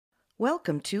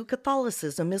Welcome to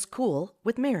Catholicism is Cool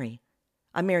with Mary.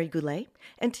 I'm Mary Goulet,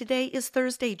 and today is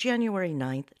Thursday, January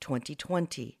 9th,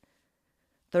 2020.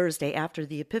 Thursday after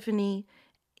the Epiphany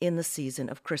in the season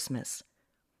of Christmas.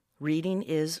 Reading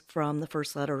is from the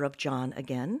first letter of John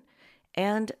again,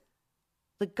 and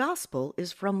the Gospel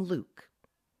is from Luke.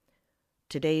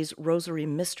 Today's Rosary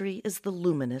Mystery is the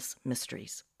Luminous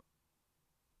Mysteries.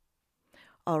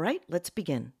 All right, let's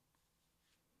begin.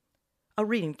 A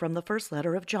reading from the first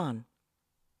letter of John.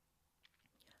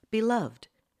 Beloved,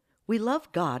 we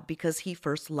love God because he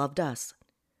first loved us.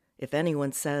 If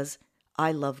anyone says,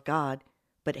 I love God,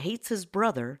 but hates his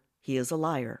brother, he is a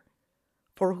liar.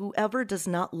 For whoever does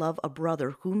not love a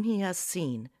brother whom he has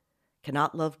seen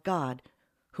cannot love God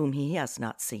whom he has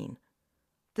not seen.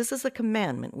 This is a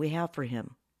commandment we have for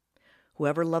him.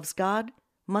 Whoever loves God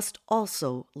must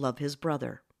also love his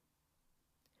brother.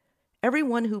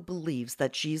 Everyone who believes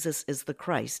that Jesus is the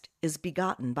Christ is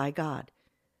begotten by God.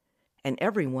 And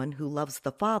everyone who loves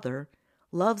the Father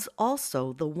loves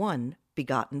also the one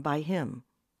begotten by him.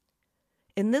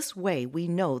 In this way we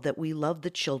know that we love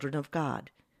the children of God,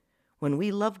 when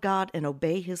we love God and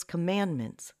obey his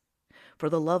commandments. For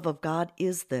the love of God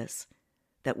is this,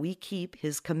 that we keep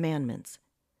his commandments.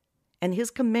 And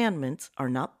his commandments are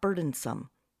not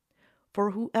burdensome. For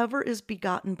whoever is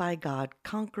begotten by God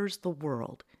conquers the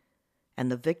world,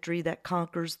 and the victory that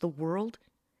conquers the world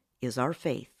is our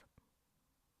faith.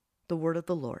 The word of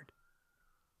the Lord.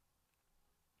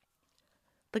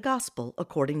 The Gospel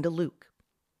according to Luke.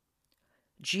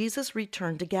 Jesus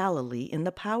returned to Galilee in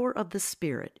the power of the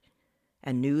Spirit,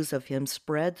 and news of him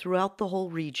spread throughout the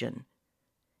whole region.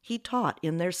 He taught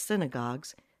in their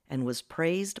synagogues and was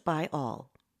praised by all.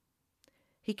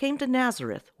 He came to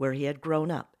Nazareth, where he had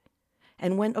grown up,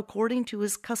 and went according to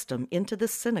his custom into the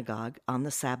synagogue on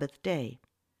the Sabbath day.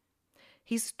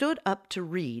 He stood up to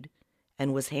read,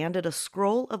 and was handed a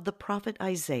scroll of the prophet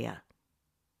Isaiah.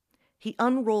 He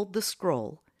unrolled the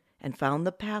scroll and found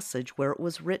the passage where it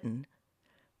was written,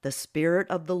 The Spirit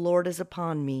of the Lord is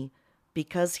upon me,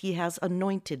 because he has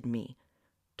anointed me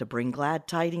to bring glad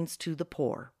tidings to the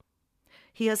poor.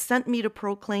 He has sent me to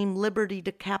proclaim liberty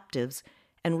to captives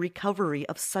and recovery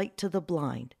of sight to the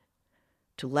blind,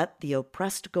 to let the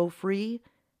oppressed go free,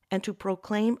 and to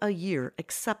proclaim a year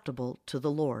acceptable to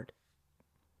the Lord.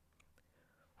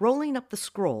 Rolling up the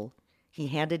scroll, he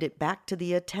handed it back to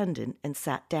the attendant and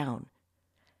sat down,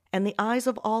 and the eyes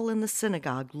of all in the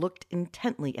synagogue looked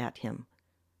intently at him.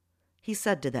 He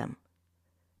said to them,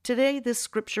 Today this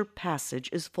scripture passage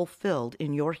is fulfilled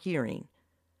in your hearing.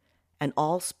 And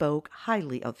all spoke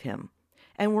highly of him,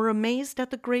 and were amazed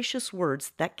at the gracious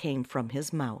words that came from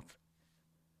his mouth.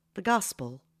 The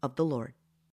Gospel of the Lord.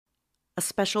 A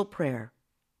special prayer.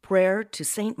 Prayer to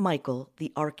Saint Michael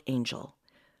the Archangel.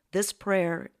 This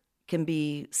prayer can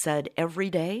be said every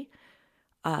day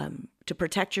to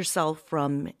protect yourself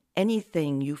from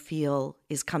anything you feel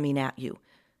is coming at you.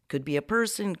 Could be a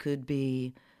person, could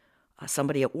be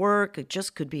somebody at work, it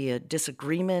just could be a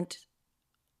disagreement.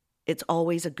 It's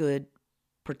always a good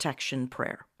protection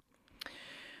prayer.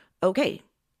 Okay,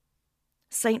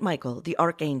 Saint Michael the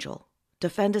Archangel,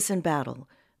 defend us in battle,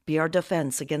 be our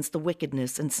defense against the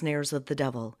wickedness and snares of the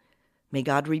devil. May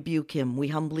God rebuke him, we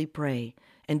humbly pray.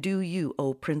 And do you,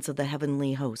 O Prince of the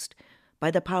heavenly host,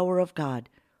 by the power of God,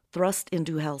 thrust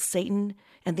into hell Satan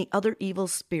and the other evil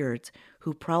spirits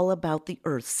who prowl about the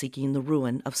earth seeking the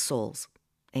ruin of souls.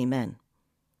 Amen.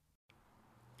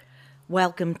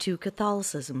 Welcome to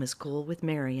Catholicism is Cool with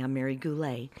Mary. I'm Mary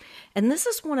Goulet. And this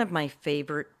is one of my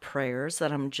favorite prayers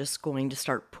that I'm just going to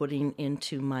start putting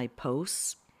into my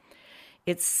posts.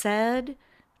 It's said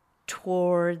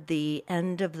toward the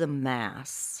end of the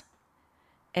Mass,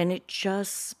 and it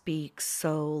just speaks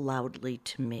so loudly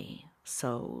to me.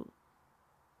 So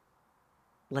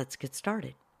let's get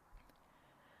started.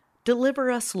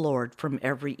 Deliver us, Lord, from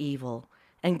every evil,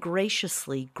 and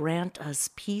graciously grant us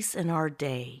peace in our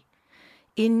day.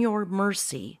 In your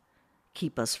mercy,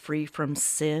 keep us free from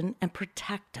sin and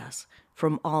protect us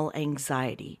from all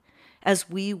anxiety as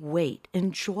we wait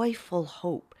in joyful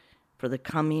hope for the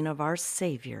coming of our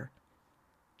Savior,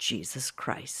 Jesus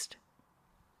Christ.